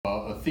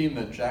theme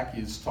that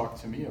Jackie's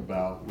talked to me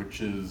about,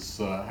 which is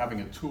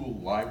having a tool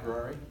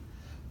library,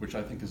 which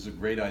I think is a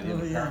great idea.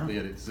 And apparently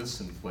it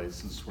exists in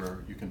places where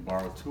you can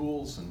borrow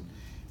tools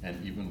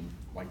and even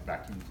like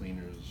vacuum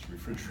cleaners,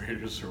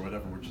 refrigerators, or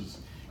whatever, which is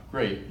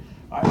great.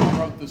 I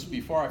wrote this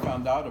before I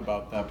found out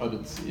about that, but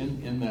it's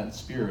in that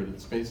spirit.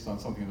 It's based on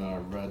something that I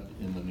read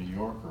in the New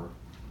Yorker,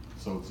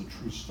 so it's a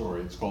true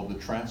story. It's called The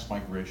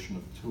Transmigration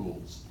of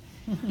Tools.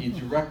 He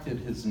directed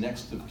his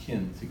next of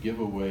kin to give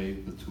away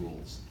the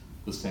tools,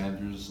 the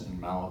sanders and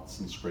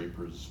mallets and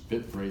scrapers,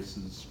 bit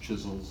braces,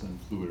 chisels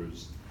and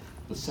fluters,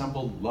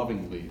 assembled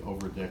lovingly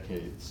over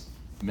decades,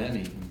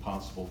 many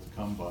impossible to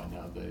come by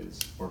nowadays,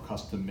 or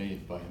custom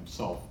made by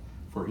himself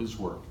for his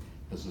work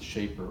as a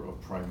shaper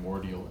of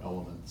primordial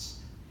elements,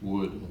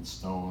 wood and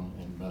stone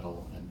and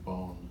metal and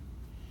bone.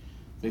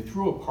 They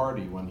threw a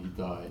party when he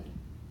died,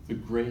 the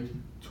great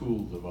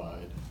tool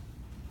divide,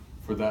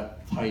 for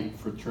that tight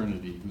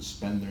fraternity who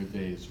spend their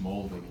days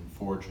molding and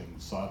forging,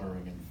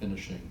 soldering and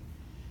finishing.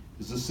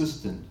 His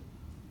assistant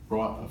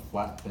brought a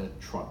flatbed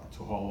truck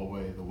to haul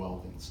away the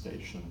welding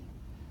station.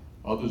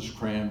 Others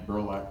crammed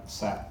burlap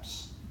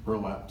sacks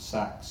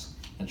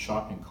and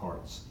shopping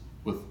carts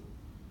with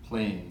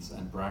planes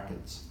and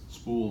brackets,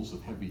 spools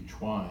of heavy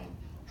twine,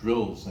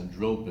 drills and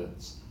drill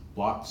bits,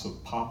 blocks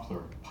of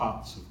poplar,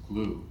 pots of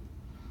glue.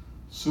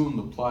 Soon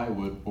the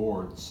plywood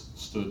boards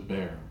stood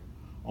bare.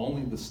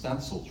 Only the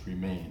stencils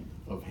remained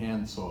of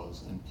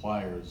handsaws and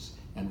pliers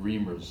and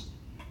reamers,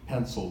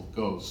 penciled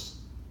ghosts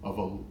of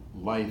a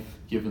life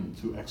given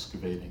to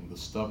excavating the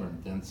stubborn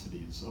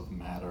densities of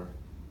matter.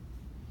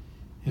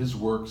 His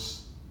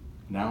works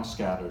now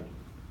scattered,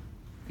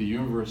 the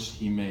universe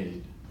he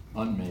made,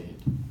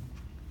 unmade.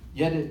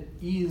 Yet it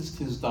eased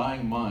his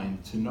dying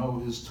mind to know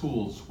his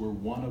tools were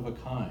one of a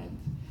kind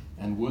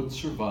and would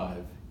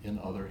survive in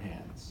other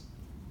hands.